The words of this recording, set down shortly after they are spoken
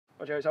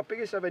Oh, Joe, it's our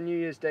biggest ever New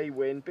Year's Day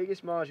win,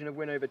 biggest margin of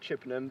win over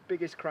Chippenham,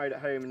 biggest crowd at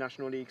home in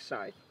National League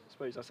South. I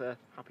suppose that's a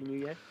happy New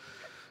Year.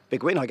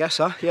 Big win, I guess,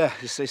 huh? Yeah.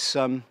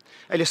 Hey,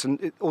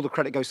 listen, all the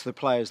credit goes to the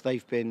players.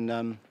 They've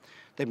been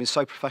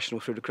so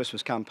professional through the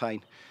Christmas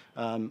campaign.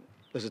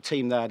 There's a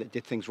team there that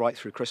did things right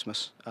through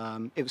Christmas.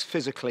 It was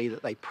physically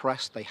that they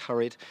pressed, they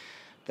hurried,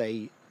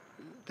 they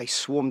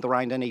swarmed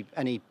around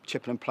any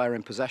Chippenham player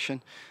in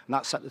possession, and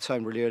that set the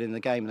tone really early in the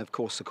game. And of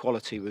course, the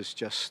quality was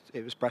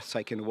it was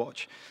breathtaking to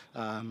watch.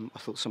 I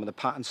thought some of the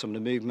patterns, some of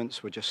the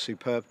movements were just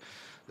superb.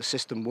 The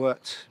system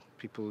worked.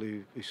 People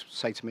who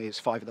say to me it's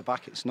 5 at the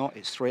back, it's not.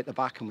 It's 3 at the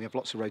back, and we have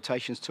lots of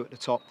rotations, 2 at the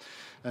top.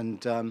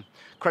 And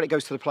credit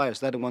goes to the players.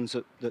 They're the ones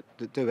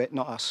that do it,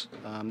 not us.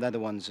 They're the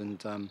ones.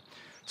 And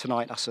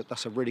tonight,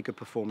 that's a really good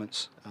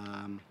performance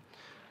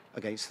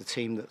against the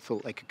team that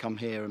thought they could come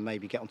here and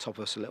maybe get on top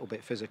of us a little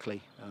bit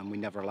physically. We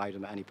never allowed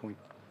them at any point.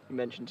 You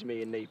mentioned to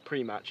me in the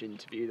pre-match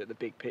interview that the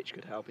big pitch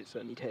could help. It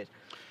certainly did.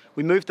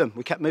 We moved them.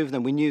 We kept moving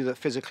them. We knew that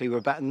physically we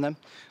were better than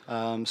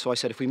them. So I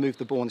said if we moved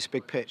the ball on this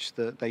big pitch,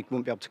 that they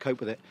wouldn't be able to cope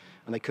with it,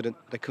 and they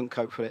couldn't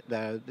cope with it.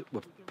 They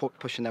were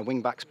pushing their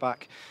wing backs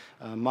back.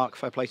 Mark,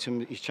 fair play to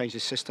him, he's changed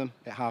his system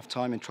at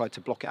half-time and tried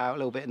to block it out a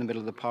little bit in the middle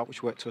of the park,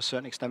 which worked to a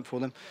certain extent for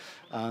them.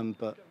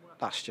 But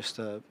that's just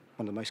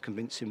one of the most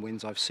convincing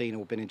wins I've seen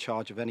or been in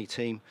charge of any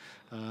team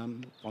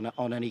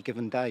on any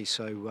given day.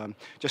 So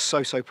just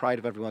so proud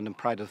of everyone, and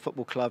proud of the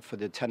football club for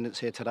the attendance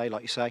here today,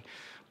 like you say.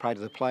 Proud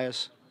of the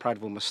players, proud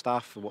of all my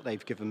staff for what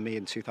they've given me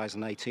in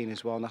 2018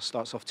 as well, and that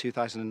starts off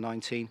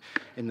 2019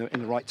 in the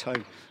right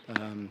tone.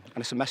 And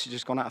it's a message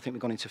that's gone out. I think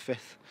we've gone into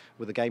 5th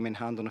with a game in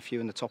hand on a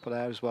few in the top of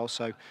there as well.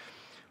 So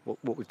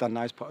what we've done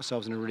now is put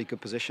ourselves in a really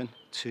good position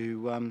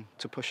to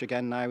push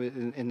again now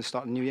in the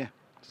start of the new year.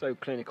 So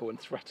clinical and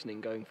threatening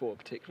going forward,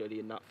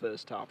 particularly in that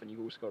first half, and you've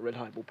also got a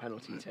reliable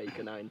penalty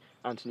taker now in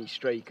Anthony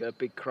Straker,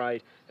 big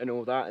crowd and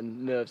all that,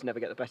 and nerves never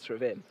get the better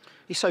of him.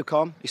 He's so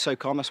calm.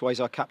 That's why he's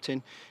our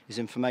captain. His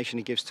information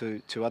he gives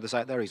to others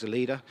out there. He's a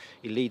leader.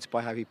 He leads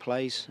by how he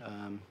plays.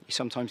 He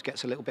sometimes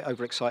gets a little bit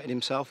overexcited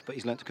himself, but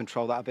he's learnt to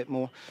control that a bit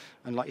more.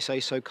 And like you say,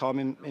 he's so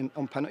calm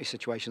on penalty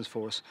situations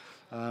for us.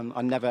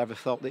 I never ever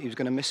felt that he was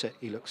going to miss it.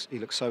 He looks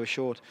so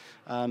assured.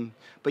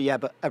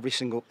 But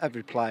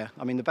every player.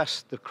 I mean,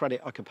 the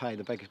credit I could pay,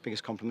 the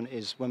biggest compliment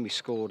is when we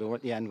scored, or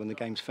at the end when the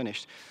game's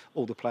finished,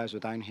 all the players were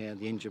down here,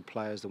 the injured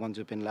players, the ones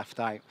who've been left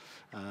out,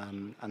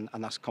 and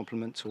that's a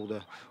compliment to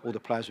all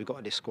the players we've got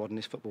at this squad and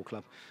this football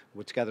club.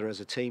 We're together as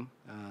a team.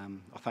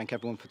 I thank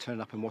everyone for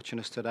turning up and watching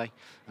us today,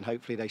 and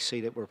hopefully they see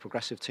that we're a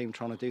progressive team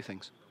trying to do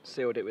things.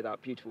 Sealed it with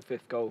that beautiful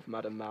 5th goal from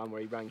Adam Mann,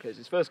 where he ran close.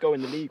 His first goal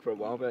in the league for a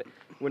while, but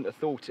wouldn't have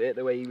thought it,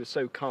 the way he was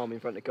so calm in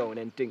front of goal and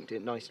then dinked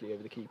it nicely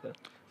over the keeper.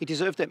 He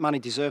deserved it, man. He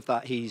deserved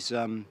that. He's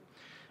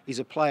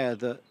a player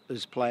that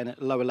is playing at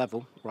a lower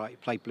level, right?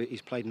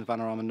 He's played in the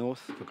Vanarama North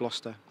for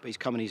Gloucester, but he's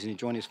coming, he's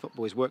enjoying his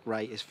football. His work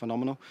rate is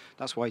phenomenal.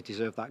 That's why he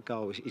deserved that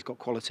goal. He's got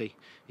quality.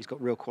 He's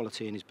got real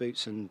quality in his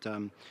boots,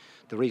 and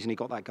the reason he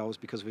got that goal is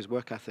because of his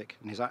work ethic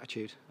and his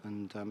attitude.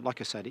 And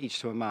like I said, each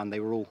to a man, they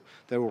were all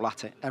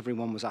at it.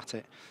 Everyone was at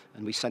it,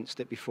 and we sensed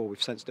it before.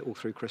 We've sensed it all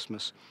through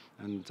Christmas,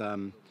 and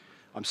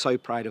I'm so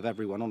proud of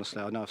everyone.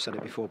 Honestly, I know I've said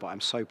it before, but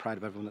I'm so proud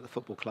of everyone at the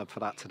football club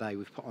for that today.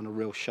 We've put on a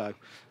real show,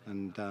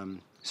 and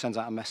sends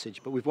out a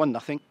message. But we've won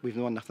nothing.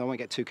 I won't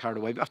get too carried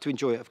away. We have to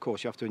enjoy it, of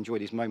course. You have to enjoy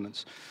these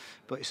moments.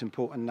 But it's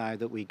important now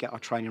that we get our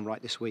training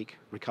right this week.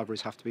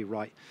 Recoveries have to be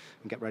right,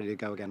 and get ready to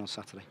go again on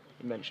Saturday.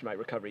 You mentioned about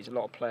recoveries. A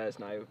lot of players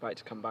now about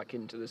to come back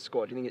into the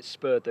squad. Do you think it's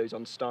spurred those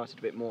on started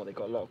a bit more? They've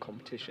got a lot of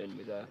competition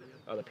with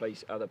other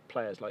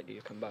players likely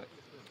to come back.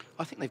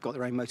 I think they've got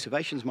their own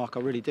motivations, Mark. I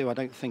really do. I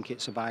don't think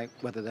it's about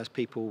whether there's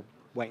people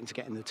waiting to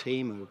get in the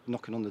team or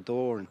knocking on the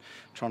door and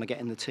trying to get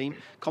in the team.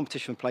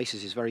 Competition for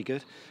places is very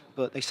good,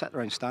 but they set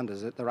their own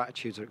standards. Their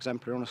attitudes are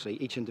exemplary, honestly.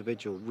 Each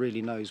individual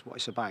really knows what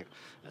it's about,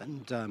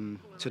 and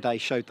today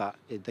showed that.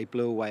 They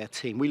blew away a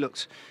team. We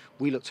looked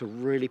a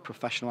really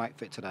professional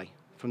outfit today.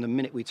 From the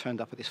minute we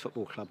turned up at this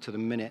football club to the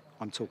minute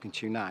I'm talking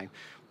to you now,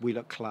 we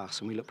look class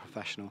and we look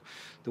professional.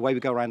 The way we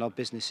go around our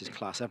business is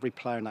class. Every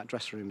player in that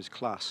dressing room is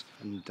class,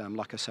 and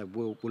like I said,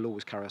 we'll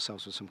always carry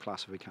ourselves with some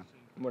class if we can.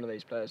 One of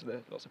those players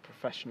with lots of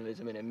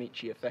professionalism in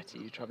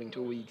emphatic, who's travelling to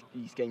all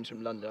these games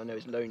from London. I know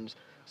his loan's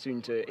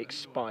soon to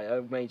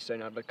expire. Maidstone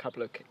had a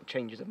couple of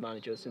changes of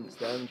manager since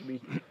then. Would you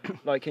be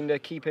liking to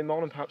keep him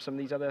on, and perhaps some of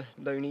these other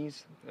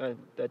loanees,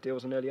 their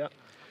deals are nearly up?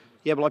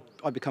 Yeah, well,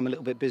 I've become a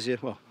little bit busier,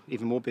 well,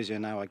 even more busier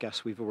now, I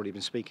guess. We've already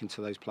been speaking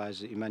to those players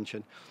that you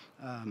mentioned.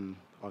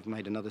 I've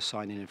made another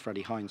signing in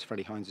Freddie Hines.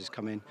 Freddie Hines has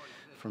come in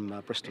from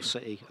Bristol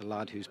City, a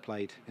lad who's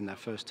played in their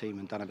first team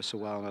and done ever so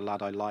well, and a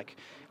lad I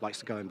likes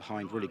to go in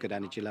behind, really good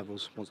energy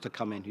levels, wants to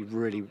come in. He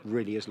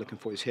really is looking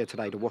forward. He's here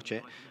today to watch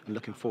it and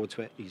looking forward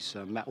to it. He's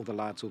met all the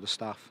lads, all the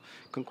staff,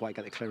 couldn't quite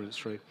get the clearance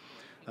through.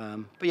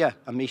 But yeah,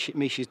 and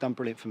Mishi's done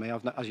brilliant for me.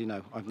 As you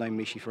know, I've known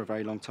Mishi for a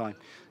very long time,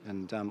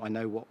 and I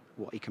know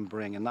what he can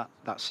bring. And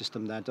that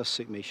system there does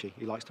suit Mishi.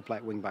 He likes to play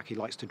at wing back. He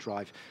likes to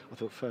drive. I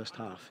thought first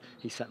half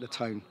he set the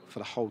tone for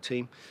the whole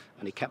team,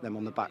 and he kept them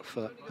on the back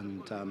foot.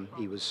 And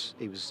he was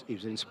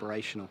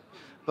inspirational.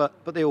 But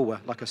they all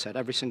were, like I said,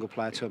 every single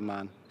player to a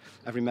man,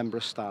 every member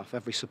of staff,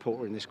 every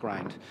supporter in this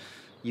ground.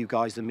 You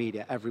guys, the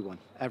media,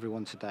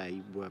 everyone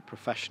today were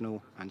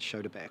professional and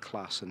showed a bit of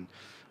class. And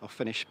I'll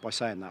finish by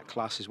saying that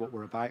class is what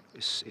we're about.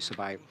 It's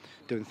about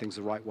doing things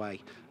the right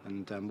way.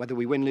 And whether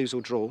we win, lose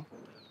or draw,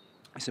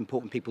 it's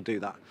important people do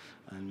that.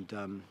 And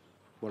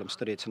while I'm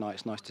studying tonight,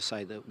 it's nice to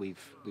say that we've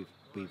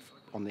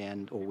on the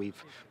end, or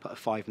we've put a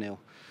 5-0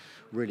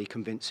 really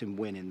convincing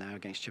win in there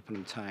against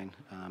Chippenham Town,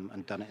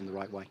 and done it in the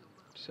right way.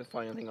 Just a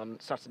final thing on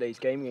Saturday's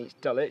game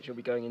against Dulwich, you'll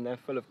be going in there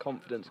full of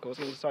confidence. Of course,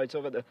 on the side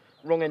sort of at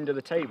the wrong end of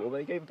the table,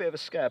 they gave a bit of a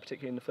scare,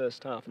 particularly in the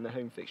first half, in their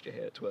home fixture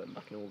here at Twerton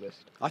back in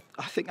August. I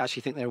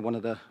actually think they're one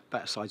of the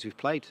better sides we've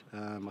played.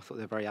 I thought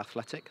they're very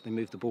athletic. They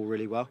moved the ball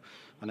really well.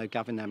 I know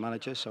Gavin, their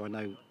manager, so I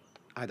know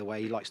either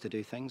way he likes to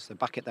do things. They're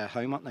back at their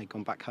home, aren't they?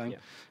 Gone back home. Yeah.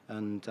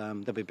 And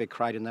there'll be a big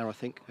crowd in there, I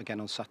think, again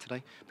on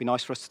Saturday. Be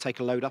nice for us to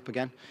take a load up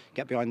again,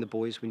 get behind the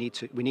boys. We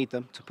need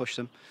them to push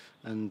them.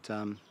 And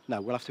no,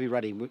 we'll have to be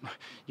ready.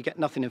 You get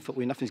nothing in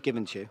football, nothing's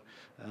given to you.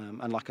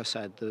 And like I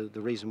said,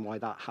 the reason why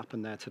that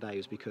happened there today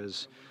is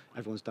because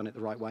everyone's done it the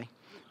right way.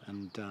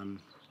 And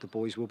the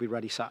boys will be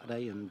ready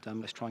Saturday, and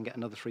let's try and get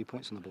another 3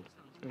 points on the board.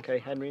 Okay,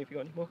 Henry, have you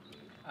got any more?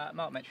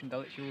 Mark mentioned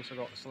Dulwich. You also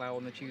got Slough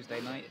on the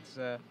Tuesday night.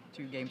 It's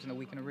 2 games in a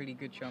week and a really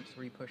good chance to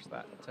re-push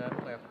that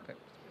playoff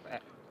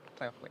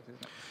place,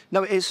 isn't it?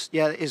 No, it is.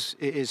 Yeah, it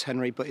is,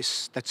 Henry. But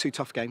they're 2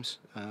 tough games.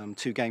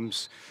 2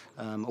 games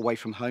away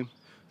from home.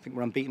 I think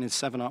we're unbeaten in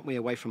 7, aren't we,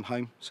 away from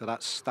home? So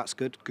that's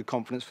good. Good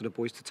confidence for the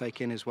boys to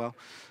take in as well.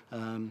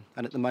 And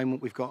at the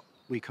moment,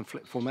 we can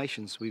flip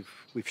formations. We've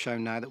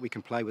shown now that we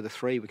can play with a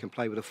 3, we can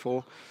play with a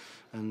 4.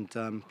 And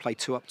play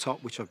 2 up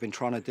top, which I've been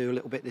trying to do a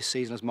little bit this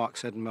season. As Mark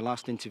said in my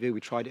last interview, we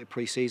tried it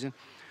pre-season.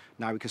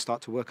 Now we can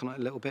start to work on it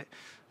a little bit.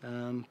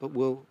 But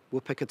we'll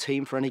pick a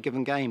team for any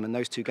given game, and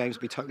those 2 games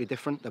will be totally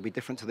different. They'll be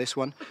different to this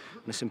one.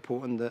 And it's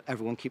important that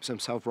everyone keeps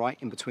themselves right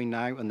in between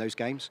now and those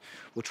games.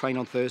 We'll train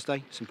on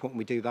Thursday. It's important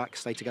we do that,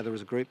 stay together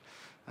as a group,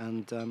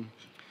 and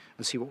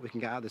see what we can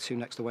get out of the 2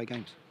 next away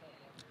games.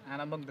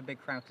 And among the big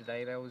crowd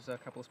today, there was a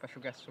couple of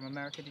special guests from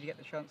America. Did you get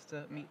the chance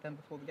to meet them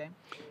before the game?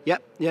 Yeah.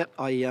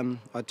 I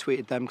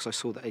tweeted them because I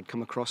saw that they'd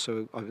come across,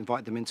 so I've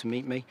invited them in to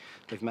meet me.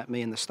 They've met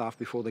me and the staff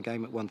before the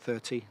game at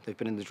 1:30. They've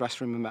been in the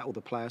dressing room and met all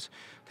the players.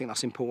 I think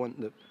that's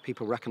important that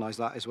people recognise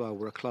that as well.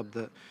 We're a club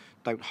that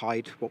don't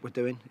hide what we're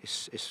doing.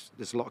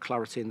 There's a lot of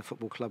clarity in the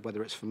football club,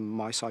 whether it's from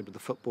my side with the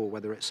football,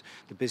 whether it's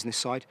the business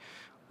side.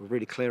 We're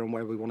really clear on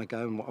where we want to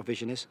go and what our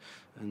vision is,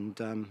 and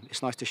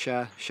it's nice to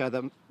share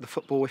the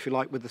football, if you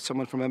like, with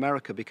someone from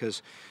America,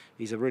 because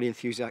he's a really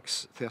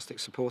enthusiastic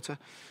supporter.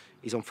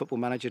 He's on Football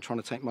Manager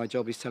trying to take my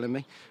job, he's telling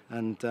me,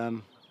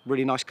 and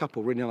really nice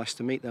couple, really nice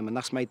to meet them, and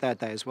that's made their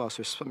day as well. So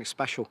it's something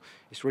special.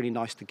 It's really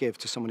nice to give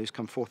to someone who's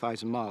come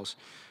 4,000 miles,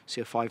 see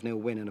a 5-0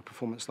 win and a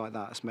performance like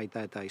that. It's made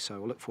their day. So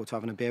I look forward to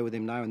having a beer with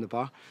him now in the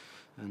bar,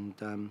 and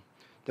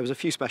there was a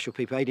few special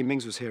people. Aidan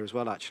Mings was here as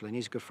well, actually, and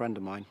he's a good friend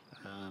of mine.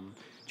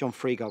 John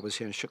Freegard was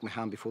here and shook my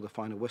hand before the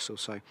final whistle.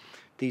 So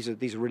these are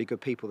really good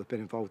people that have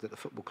been involved at the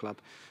football club,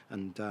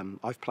 and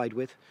I've played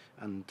with,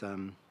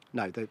 and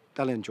no,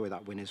 they'll enjoy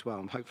that win as well.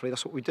 And hopefully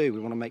that's what we do. We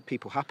want to make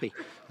people happy,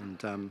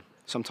 and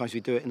sometimes we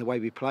do it in the way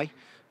we play,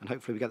 and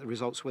hopefully we get the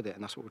results with it,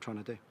 and that's what we're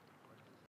trying to do.